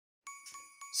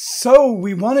So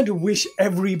we wanted to wish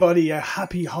everybody a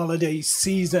happy holiday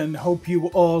season. Hope you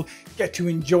all get to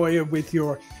enjoy it with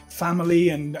your family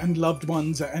and loved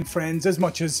ones and friends as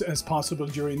much as possible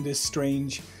during this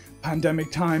strange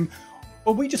pandemic time.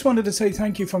 But we just wanted to say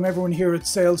thank you from everyone here at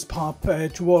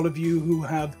SalesPOP to all of you who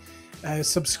have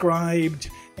subscribed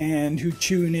and who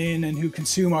tune in and who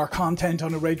consume our content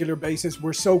on a regular basis.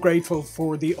 We're so grateful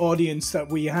for the audience that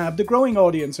we have, the growing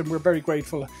audience, and we're very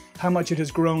grateful how much it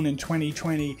has grown in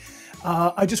 2020.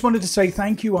 I just wanted to say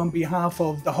thank you on behalf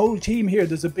of the whole team here.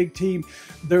 There's a big team.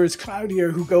 There's Claudia,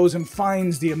 who goes and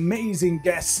finds the amazing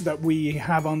guests that we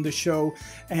have on the show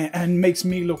and makes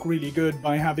me look really good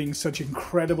by having such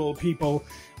incredible people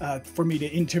for me to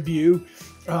interview.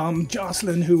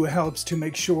 Jocelyn, who helps to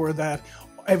make sure that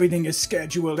everything is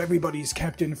scheduled, everybody's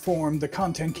kept informed, the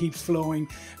content keeps flowing.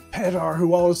 Pedar,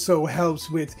 who also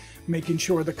helps with making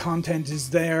sure the content is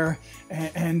there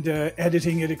and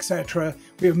editing it, etc.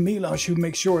 We have Milos, who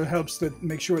makes sure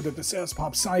make sure that the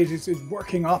SalesPOP site is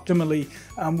working optimally.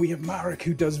 We have Marek,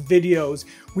 who does videos.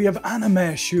 We have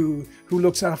Animesh, who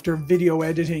looks after video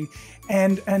editing,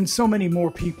 and so many more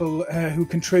people who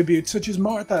contribute, such as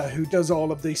Martha, who does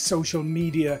all of the social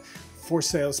media for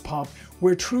SalesPOP.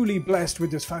 We're truly blessed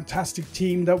with this fantastic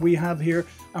team that we have here,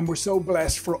 and we're so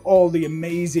blessed for all the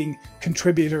amazing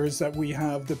contributors that we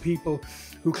have, the people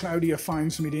who Claudia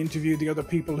finds for me to interview, the other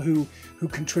people who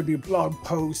contribute blog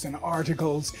posts and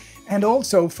articles, and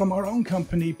also from our own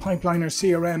company, Pipeliner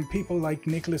CRM, people like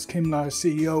Nicholas Kimler,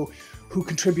 CEO, who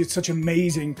contributes such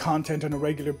amazing content on a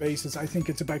regular basis. I think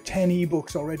it's about 10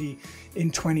 ebooks already in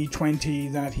 2020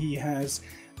 that he has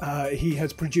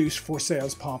produced for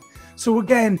SalesPOP. So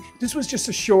again, this was just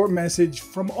a short message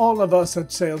from all of us at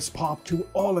SalesPOP to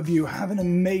all of you. Have an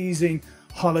amazing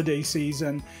holiday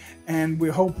season, and we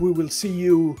hope we will see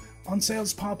you on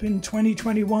SalesPOP in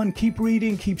 2021. Keep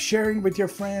reading, keep sharing with your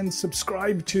friends,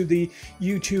 subscribe to the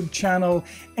YouTube channel,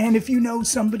 and if you know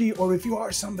somebody or if you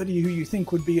are somebody who you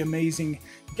think would be amazing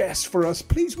guests for us,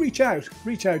 please reach out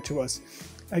to us.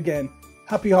 Again,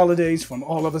 happy holidays from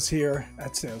all of us here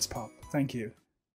at SalesPOP. Thank you.